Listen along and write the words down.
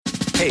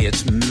Hey,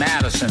 it's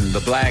Madison the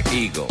Black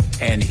Eagle,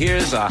 and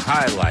here's a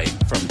highlight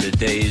from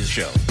today's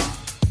show.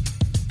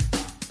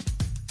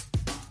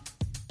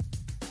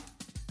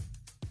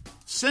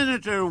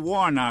 Senator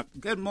Warnock,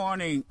 good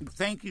morning.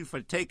 Thank you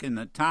for taking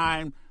the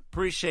time.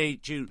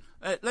 Appreciate you.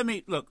 Let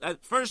me look.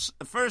 First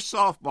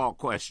softball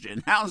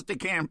question. How's the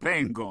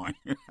campaign going?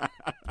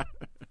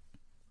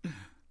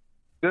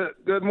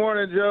 Good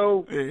morning,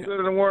 Joe. Yeah.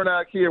 Senator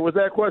Warnock here. Was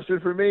that question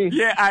for me?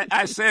 Yeah,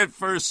 I said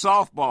first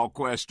softball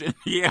question.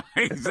 Yeah,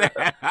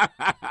 exactly.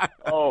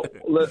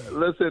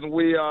 Listen,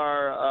 we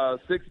are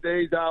 6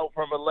 days out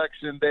from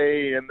Election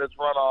Day in this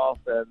runoff,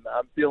 and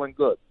I'm feeling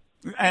good.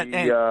 Seeing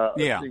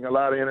a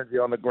lot of energy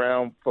on the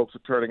ground. Folks are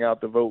turning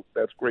out to vote.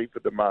 That's great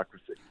for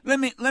democracy. Let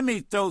me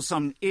throw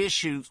some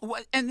issues,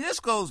 and this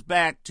goes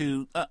back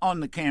to on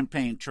the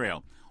campaign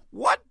trail.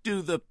 What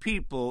do the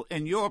people,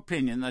 in your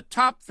opinion, the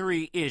top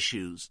three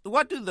issues,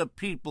 what do the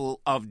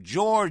people of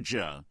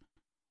Georgia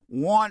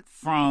want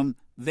from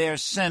their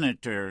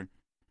senator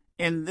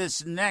in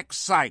this next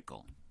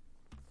cycle?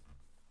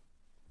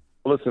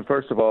 Listen,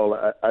 first of all,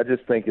 I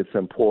just think it's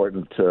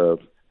important to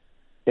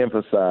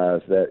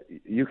emphasize that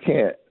you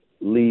can't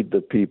lead the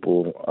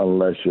people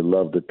unless you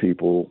love the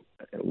people,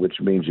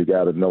 which means you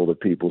got to know the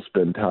people,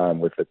 spend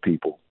time with the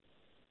people,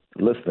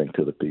 listening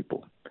to the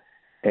people.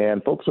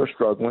 And folks are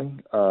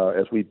struggling.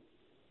 As we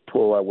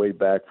pull our way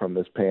back from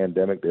this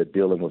pandemic, they're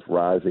dealing with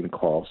rising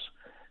costs,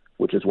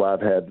 which is why I've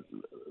had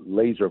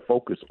laser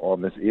focus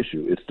on this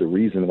issue. It's the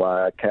reason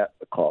why I capped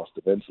the cost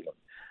of insulin.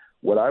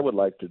 What I would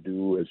like to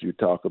do, as you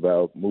talk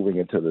about moving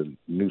into the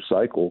new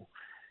cycle,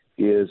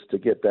 is to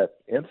get that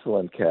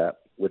insulin cap,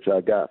 which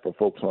I got for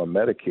folks on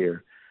Medicare,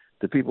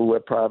 to people who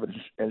have private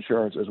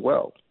insurance as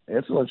well.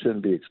 Insulin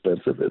shouldn't be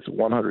expensive. It's a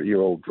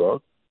 100-year-old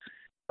drug.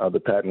 The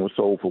patent was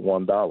sold for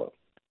 $1.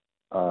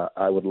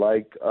 I would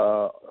like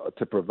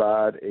to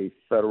provide a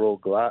federal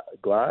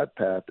glide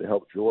path to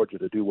help Georgia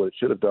to do what it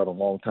should have done a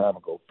long time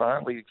ago,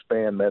 finally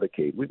expand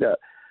Medicaid. We've got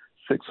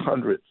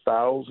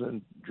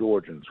 600,000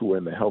 Georgians who are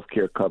in the health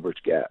care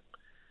coverage gap.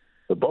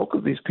 The bulk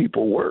of these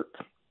people work.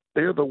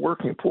 They're the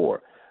working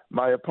poor.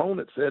 My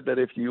opponent said that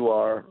if you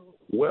are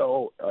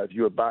if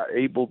you're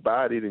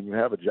able-bodied and you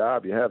have a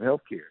job, you have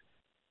health care.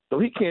 So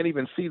he can't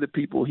even see the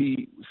people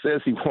he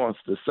says he wants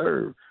to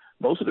serve.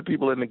 Most of the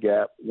people in the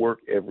gap work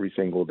every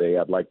single day.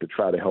 I'd like to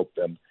try to help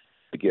them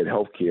to get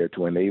health care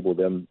to enable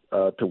them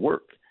to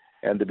work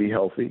and to be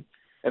healthy.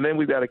 And then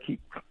we've got to keep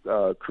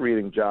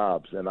creating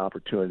jobs and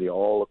opportunity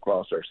all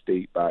across our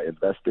state by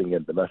investing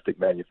in domestic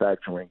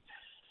manufacturing,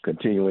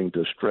 continuing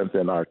to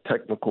strengthen our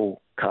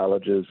technical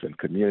colleges and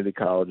community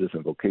colleges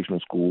and vocational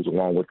schools,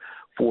 along with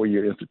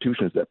four-year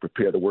institutions that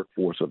prepare the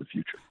workforce of the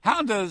future.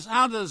 How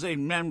does a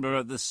member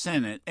of the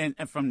Senate and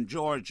from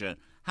Georgia,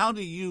 how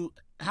do you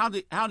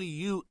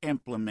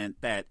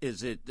implement that?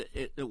 Is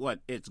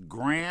it's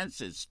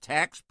grants, it's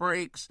tax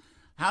breaks?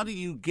 How do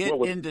you get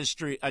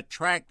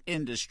attract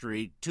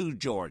industry to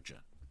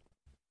Georgia?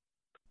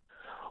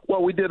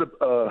 Well, we did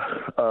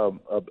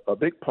a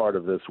big part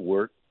of this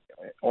work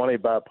on a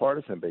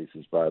bipartisan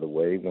basis, by the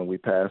way, when we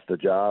passed the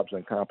Jobs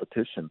and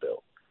Competition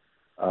Bill.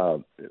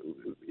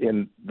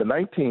 In the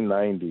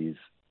 1990s,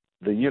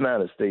 the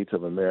United States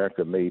of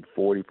America made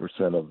 40%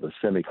 of the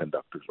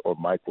semiconductors or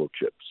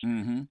microchips.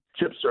 Mm-hmm.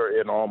 Chips are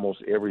in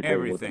almost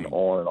everything with an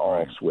on and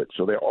off switch.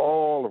 So they're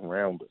all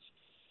around us.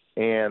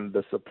 And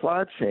the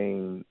supply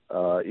chain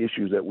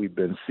issues that we've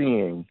been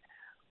seeing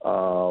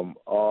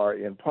are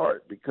in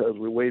part because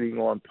we're waiting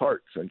on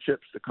parts and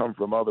chips to come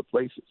from other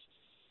places.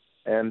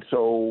 And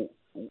so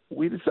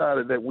we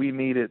decided that we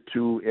needed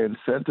to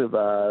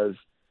incentivize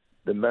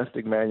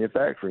domestic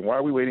manufacturing. Why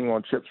are we waiting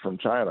on chips from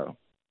China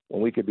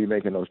when we could be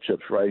making those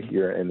chips right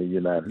here in the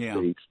United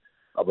States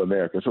of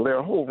America? So there are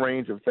a whole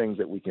range of things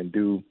that we can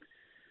do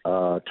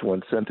to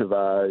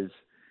incentivize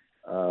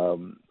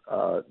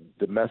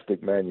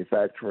domestic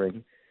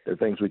manufacturing. There are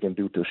things we can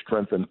do to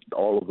strengthen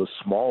all of the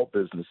small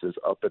businesses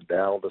up and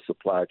down the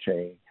supply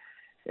chain.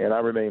 And I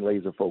remain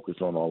laser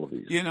focused on all of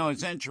these. You know,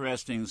 it's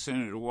interesting,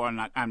 Senator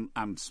Warnock.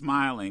 I'm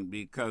smiling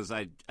because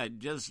I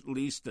just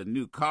leased a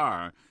new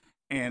car,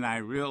 and I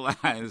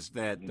realized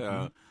that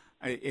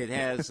it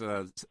has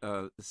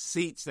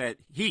seats that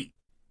heat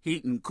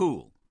and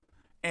cool,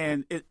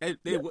 and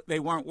they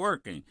weren't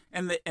working.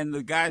 And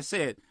the guy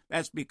said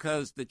that's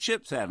because the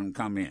chips haven't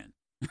come in.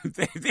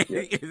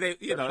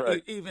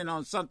 Even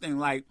on something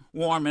like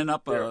warming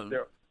up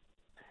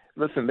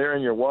listen, they're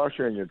in your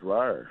washer and your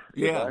dryer,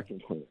 your vacuum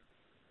cleaner.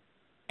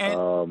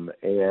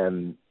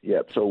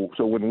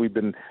 So when we've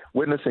been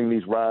witnessing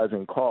these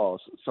rising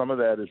costs, some of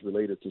that is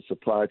related to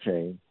supply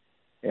chain,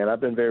 and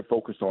I've been very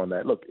focused on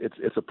that. Look,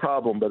 it's a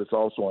problem, but it's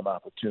also an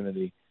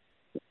opportunity,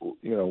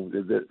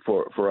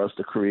 for us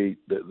to create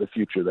the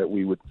future that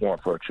we would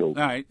want for our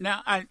children. All right.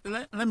 Now,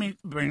 let me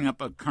bring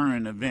up a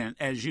current event.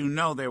 As you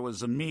know, there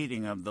was a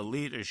meeting of the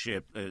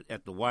leadership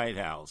at the White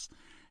House,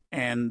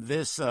 and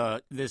this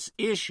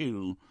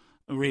issue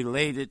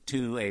related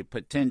to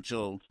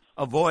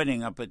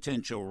avoiding a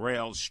potential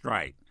rail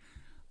strike.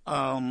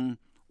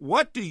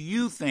 What do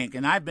you think?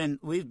 And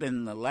we've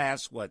been the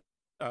last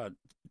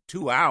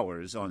 2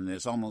 hours on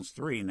this, almost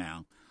 3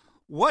 now.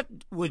 What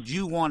would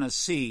you want to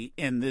see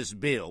in this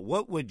bill?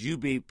 What would you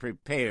be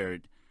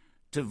prepared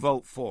to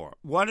vote for?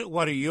 What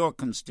are your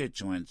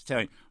constituents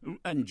telling you?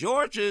 And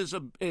Georgia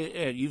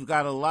you've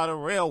got a lot of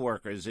rail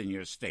workers in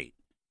your state.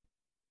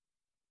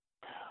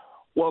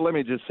 Well, let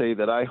me just say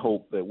that I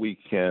hope that we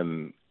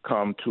can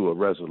come to a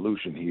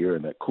resolution here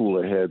and that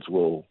cooler heads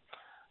will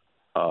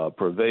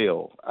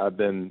prevail. I've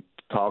been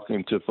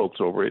talking to folks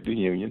over at the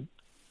union.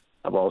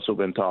 I've also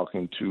been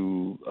talking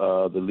to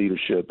the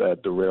leadership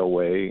at the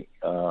railway,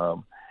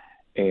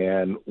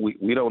 and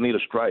we don't need a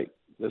strike.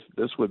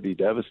 This would be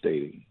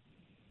devastating.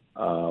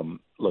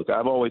 Look,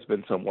 I've always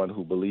been someone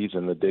who believes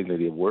in the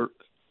dignity of work,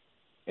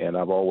 and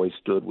I've always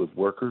stood with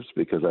workers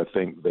because I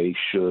think they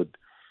should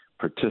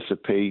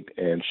participate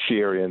and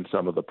share in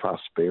some of the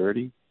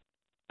prosperity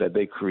that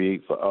they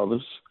create for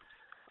others.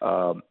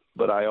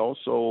 But I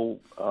also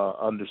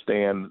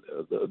understand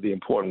the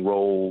important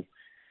role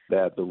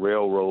that the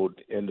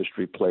railroad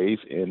industry plays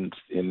in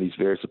these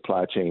very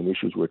supply chain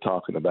issues we're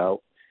talking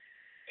about.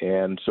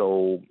 And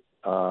so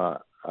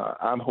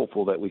I'm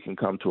hopeful that we can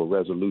come to a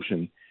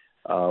resolution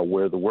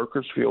where the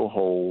workers feel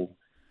whole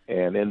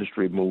and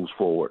industry moves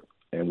forward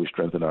and we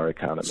strengthen our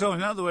economy. So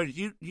in other words,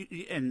 you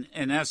in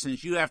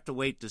essence, you have to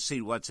wait to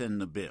see what's in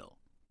the bill.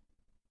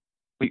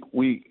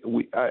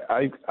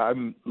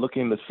 I'm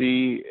looking to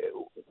see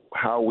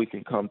how we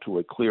can come to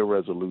a clear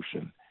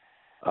resolution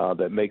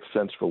that makes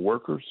sense for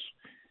workers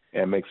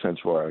and makes sense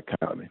for our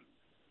economy.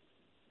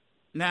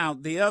 Now,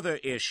 the other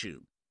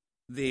issue,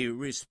 the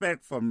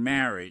Respect for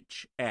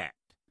Marriage Act,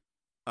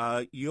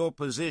 your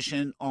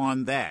position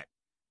on that,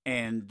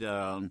 and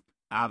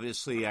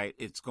obviously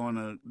it's going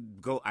to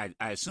go, I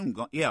assume,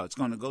 it's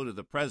going to go to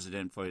the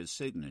president for his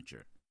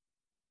signature.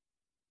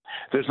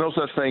 There's no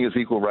such thing as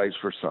equal rights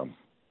for some.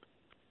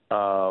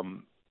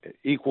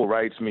 Equal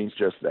rights means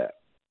just that.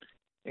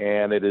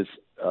 And it is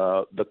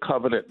the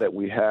covenant that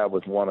we have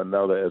with one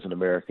another as an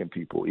American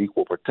people,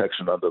 equal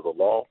protection under the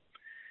law.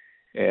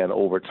 And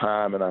over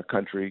time in our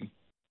country,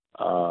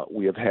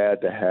 we have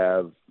had to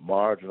have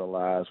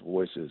marginalized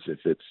voices. If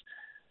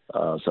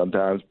it's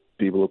sometimes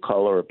people of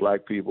color or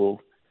black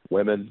people,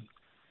 women,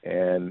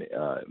 and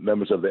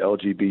members of the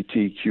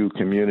LGBTQ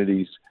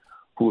communities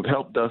who have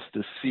helped us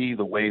to see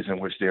the ways in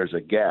which there's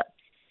a gap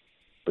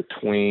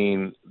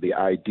between the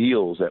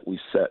ideals that we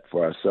set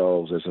for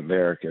ourselves as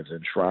Americans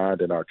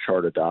enshrined in our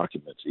charter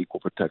documents,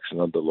 equal protection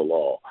under the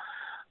law,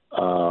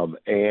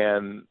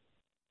 and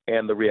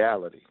the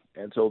reality.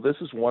 And so this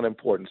is one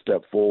important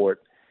step forward,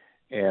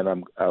 and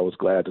I was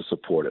glad to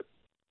support it.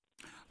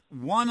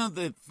 One of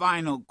the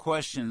final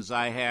questions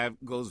I have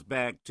goes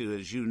back to,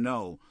 as you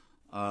know,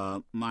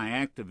 my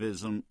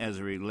activism as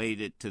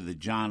related to the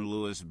John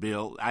Lewis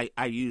bill.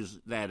 I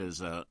use that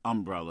as an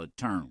umbrella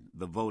term,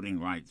 the Voting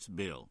Rights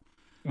Bill.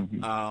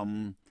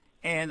 Mm-hmm.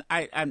 And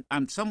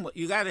I'm somewhat.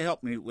 You got to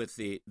help me with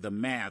the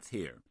math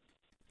here.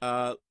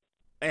 And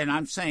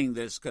I'm saying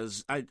this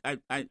because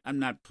I'm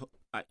not.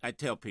 I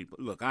tell people,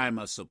 look, I'm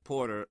a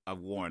supporter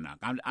of Warnock.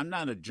 I'm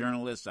not a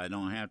journalist. I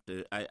don't have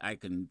to. I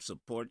can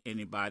support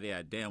anybody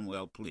I damn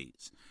well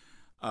please.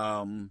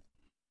 And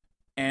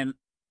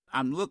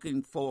I'm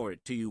looking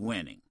forward to you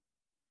winning.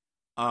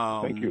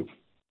 Thank you.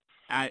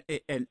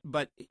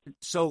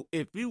 So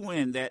if you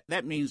win,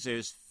 that means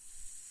there's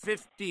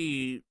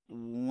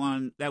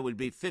 51. That would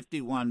be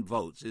 51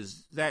 votes.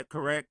 Is that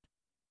correct?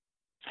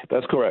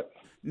 That's correct.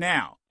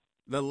 Now,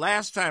 the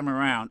last time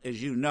around,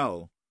 as you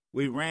know,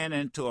 we ran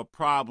into a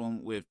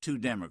problem with two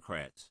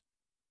Democrats,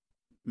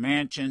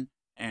 Manchin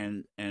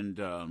and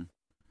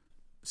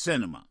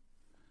Sinema.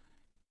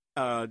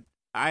 I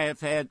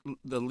have had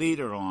the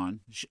leader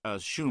on,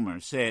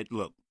 Schumer, said,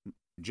 "Look,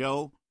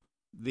 Joe,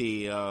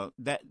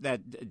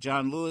 that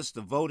John Lewis,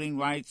 the voting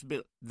rights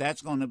bill,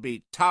 that's going to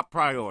be top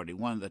priority,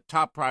 one of the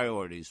top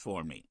priorities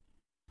for me."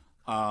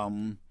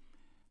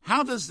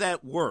 How does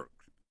that work?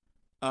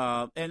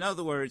 In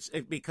other words,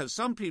 because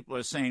some people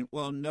are saying,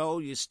 well, no,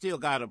 you still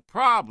got a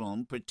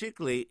problem,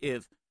 particularly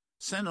if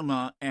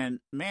Sinema and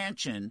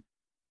Manchin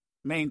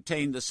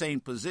maintain the same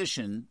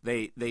position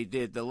they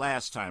did the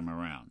last time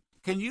around.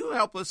 Can you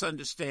help us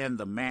understand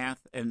the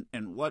math and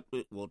what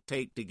it will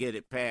take to get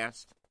it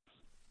passed?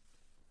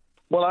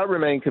 Well, I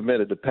remain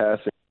committed to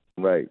passing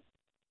right.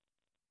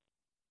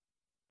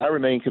 I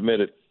remain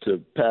committed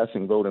to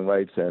passing voting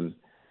rights, and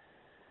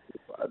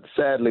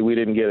sadly, we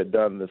didn't get it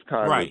done this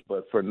Congress, right.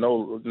 But for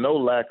no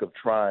lack of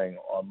trying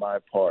on my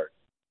part.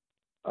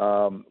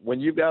 When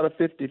you've got a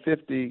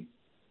 50-50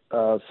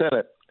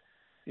 Senate,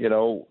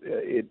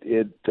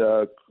 it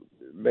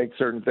makes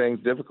certain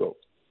things difficult.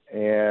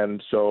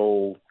 And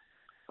so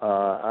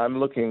I'm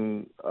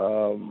looking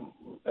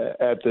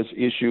at this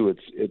issue.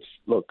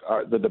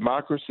 The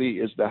democracy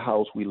is the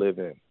house we live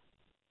in,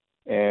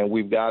 and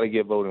we've got to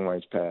get voting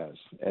rights passed.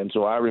 And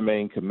so I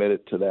remain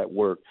committed to that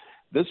work.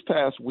 This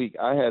past week,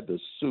 I had to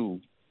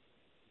sue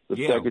the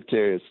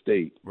Secretary of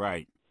State,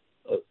 right?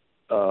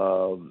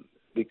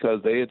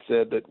 Because they had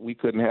said that we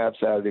couldn't have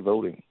Saturday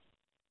voting,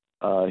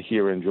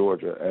 here in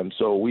Georgia. And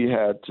so we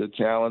had to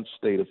challenge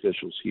state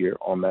officials here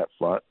on that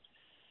front.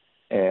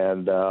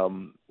 And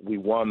we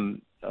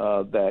won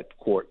that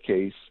court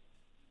case.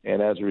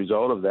 And as a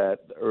result of that,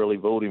 early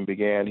voting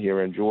began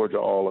here in Georgia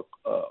all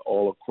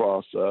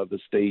across the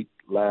state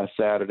last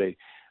Saturday.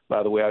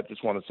 By the way, I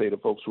just want to say to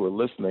folks who are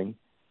listening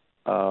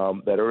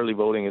that early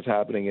voting is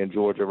happening in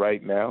Georgia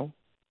right now.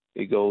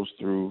 It goes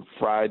through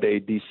Friday,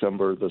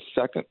 December the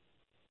 2nd,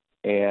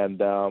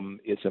 and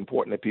it's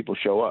important that people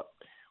show up.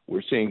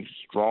 We're seeing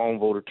strong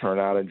voter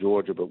turnout in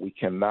Georgia, but we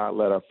cannot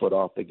let our foot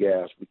off the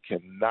gas. We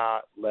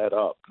cannot let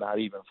up, not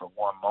even for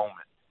one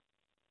moment.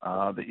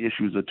 The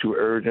issues are too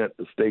urgent.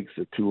 The stakes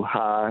are too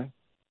high.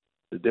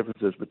 The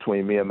differences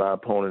between me and my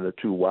opponent are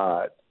too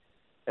wide.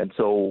 And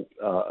so,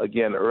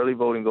 again, early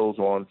voting goes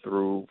on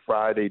through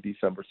Friday,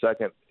 December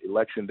 2nd.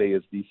 Election day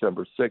is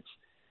December 6th.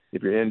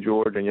 If you're in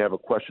Georgia and you have a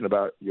question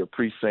about your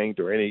precinct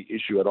or any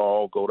issue at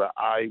all, go to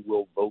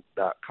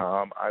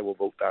iwillvote.com,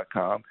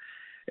 iwillvote.com,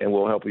 and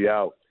we'll help you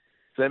out.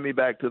 Send me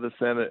back to the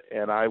Senate,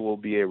 and I will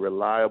be a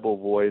reliable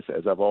voice,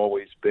 as I've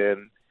always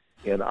been,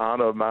 in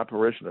honor of my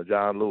parishioner,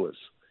 John Lewis.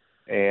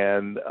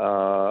 And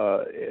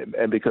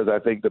because I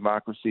think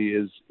democracy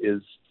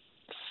is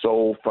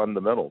so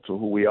fundamental to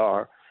who we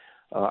are,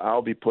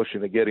 I'll be pushing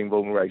to getting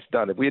voting rights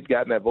done. If we had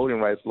gotten that voting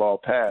rights law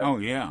passed,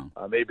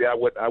 maybe I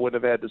wouldn't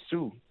have had to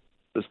sue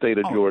the state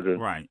of Georgia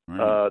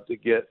to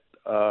get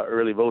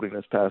early voting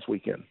this past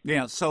weekend.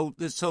 Yeah. So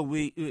the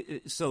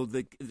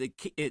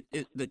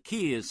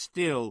key is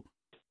still,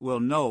 we'll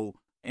know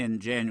in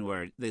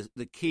January.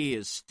 The key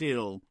is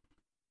still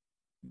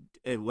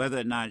whether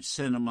or not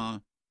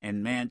Sinema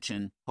and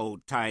Manchin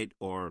hold tight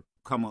or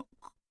come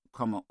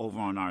over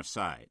on our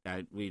side.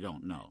 We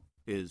don't know,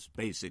 is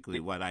basically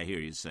what I hear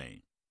you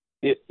saying.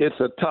 It's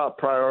a top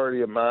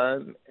priority of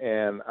mine,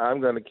 and I'm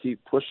going to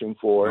keep pushing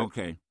for it.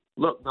 Okay.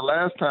 Look, the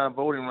last time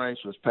voting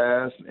rights was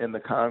passed in the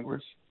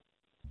Congress,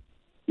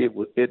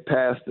 it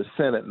passed the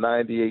Senate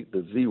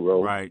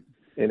 98-0. Right.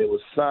 And it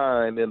was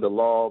signed into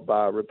law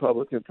by a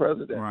Republican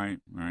president. Right.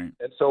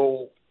 And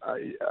so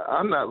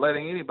I'm not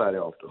letting anybody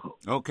off the hook.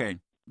 Okay.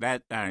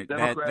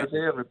 Democrats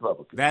and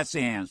Republicans. That's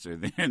the answer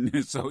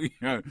then. So,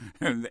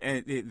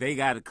 they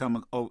got to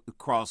come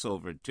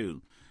crossover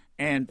too.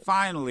 And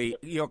finally,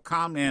 your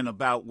comment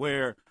about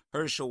where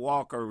Herschel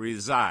Walker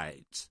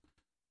resides.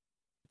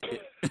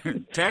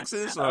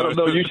 Texas? Or? I don't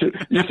know. You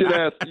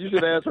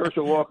should ask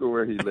Herschel Walker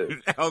where he lives.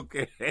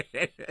 Okay.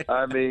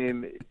 I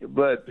mean,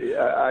 but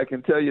I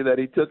can tell you that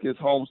he took his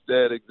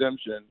homestead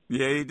exemption.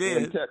 Yeah, he did.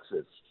 In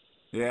Texas.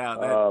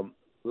 Yeah.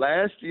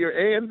 Last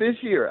year and this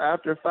year,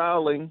 after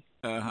filing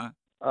to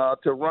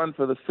run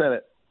for the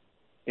Senate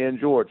in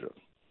Georgia.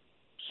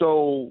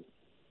 So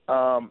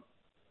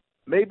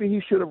maybe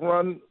he should have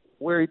run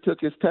where he took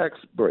his tax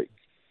break,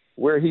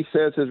 where he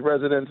says his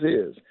residence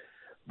is.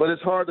 But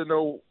it's hard to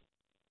know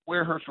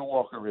where Herschel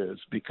Walker is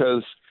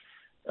because,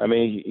 I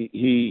mean,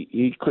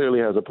 he clearly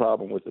has a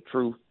problem with the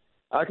truth.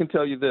 I can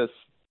tell you this.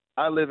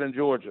 I live in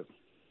Georgia,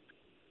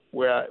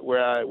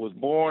 where I was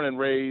born and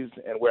raised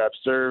and where I've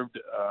served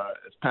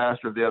as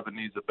pastor of the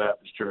Ebenezer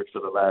Baptist Church for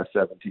the last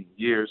 17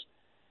 years.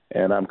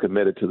 And I'm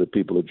committed to the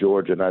people of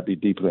Georgia, and I'd be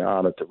deeply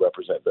honored to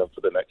represent them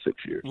for the next 6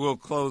 years. We'll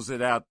close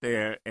it out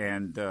there,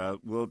 and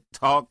we'll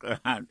talk.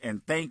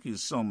 And thank you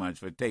so much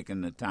for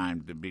taking the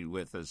time to be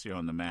with us here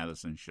on the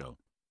Madison Show.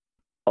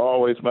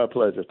 Always my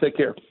pleasure. Take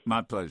care.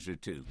 My pleasure,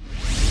 too.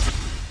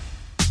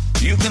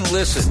 You can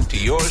listen to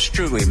yours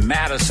truly,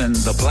 Madison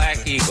the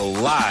Black Eagle,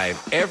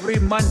 live every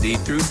Monday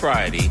through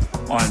Friday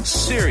on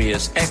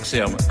Sirius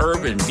XM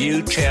Urban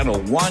View Channel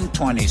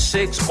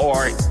 126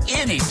 or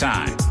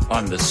anytime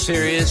on the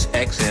Sirius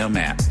XM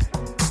app.